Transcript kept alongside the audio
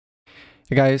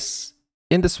Hey guys,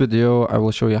 in this video I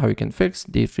will show you how you can fix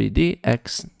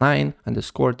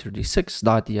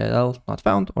d3dx9_36.dll not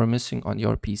found or missing on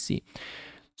your PC.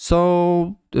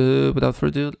 So without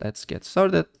further ado, let's get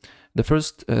started. The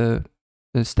first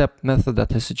step method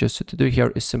that I suggest you to do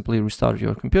here is simply restart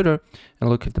your computer and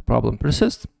look if the problem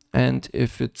persists. And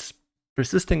if it's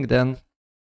persisting, then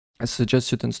I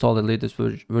suggest you to install the latest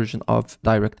version of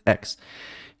DirectX.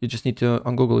 You just need to,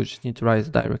 on Google, you just need to write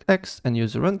DirectX and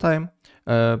use the runtime.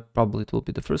 Probably it will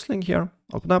be the first link here.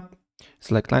 Open up,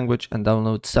 select language and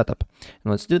download setup.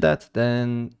 And let's do that.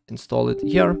 Then install it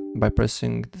here by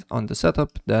pressing on the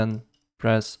setup, then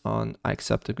press on I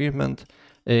accept agreement,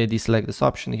 deselect this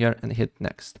option here and hit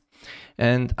next.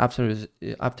 And after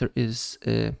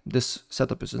this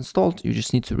setup is installed, you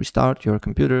just need to restart your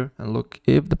computer and look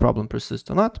if the problem persists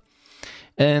or not.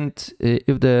 And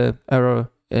if the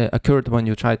error occurred when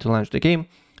you try to launch the game,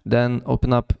 then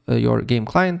open up your game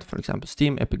client, for example,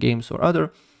 Steam, Epic Games, or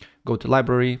other. Go to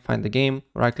library, find the game,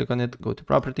 right click on it, go to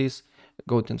properties,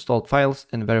 go to installed files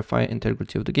and verify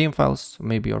integrity of the game files. So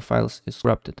maybe your files is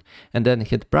corrupted. And then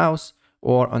hit browse,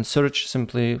 or on search,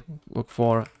 simply look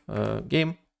for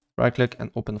game, right click and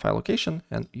open file location,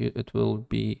 and you will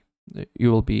be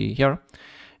here.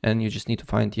 And you just need to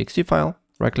find the exe file,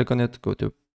 right click on it, go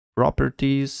to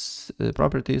properties,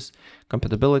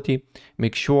 compatibility,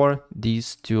 make sure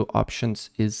these two options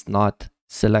is not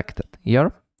selected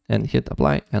here and hit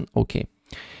apply and OK.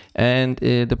 And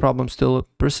the problem still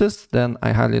persists, then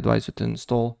I highly advise you to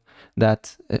install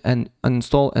that and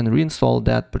uninstall and reinstall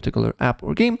that particular app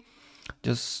or game.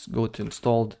 Just go to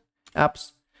installed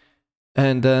apps,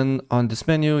 and then on this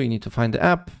menu you need to find the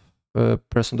app,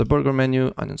 press on the burger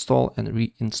menu, uninstall and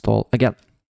reinstall again.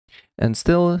 And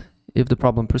still, if the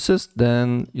problem persists,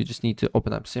 then you just need to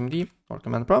open up CMD or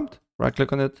command prompt, right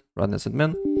click on it, run as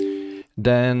admin.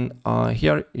 Then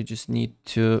here you just need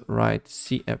to write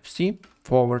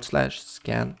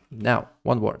cfc/scan now,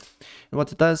 one word. And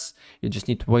what it does, you just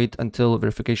need to wait until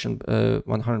verification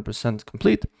 100%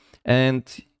 complete,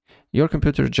 and your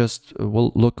computer just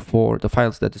will look for the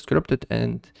files that is corrupted,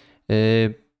 and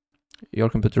your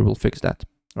computer will fix that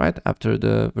right after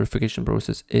the verification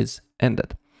process is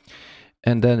ended.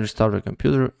 And then restart your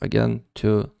computer again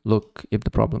to look if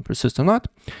the problem persists or not.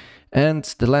 And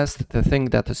the last thing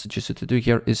that I suggest you to do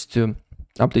here is to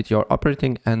update your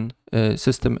operating and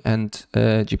system and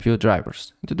GPU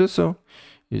drivers. And to do so,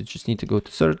 you just need to go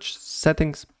to search,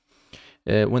 settings,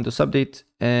 Windows Update,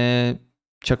 and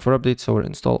check for updates or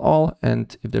install all.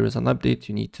 And if there is an update,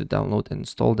 you need to download and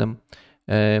install them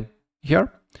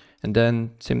here. And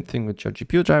then same thing with your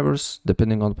GPU drivers,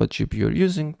 depending on what GPU you're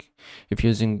using. If you're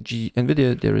using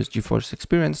NVIDIA, there is GeForce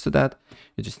Experience to that.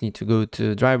 You just need to go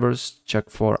to drivers,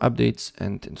 check for updates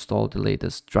and install the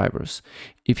latest drivers.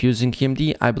 If you're using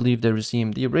AMD, I believe there is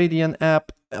AMD Radeon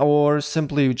app, or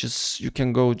simply you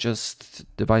can go just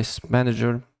device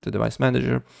manager to device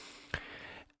manager.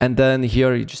 And then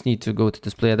here you just need to go to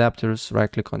display adapters,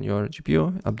 right click on your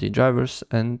GPU, update drivers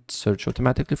and search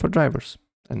automatically for drivers.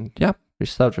 And yeah,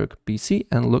 restart your PC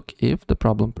and look if the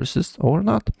problem persists or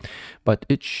not, but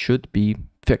it should be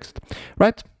fixed.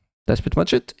 Right, that's pretty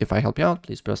much it. If I help you out,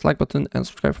 please press like button and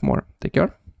subscribe for more. Take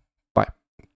care.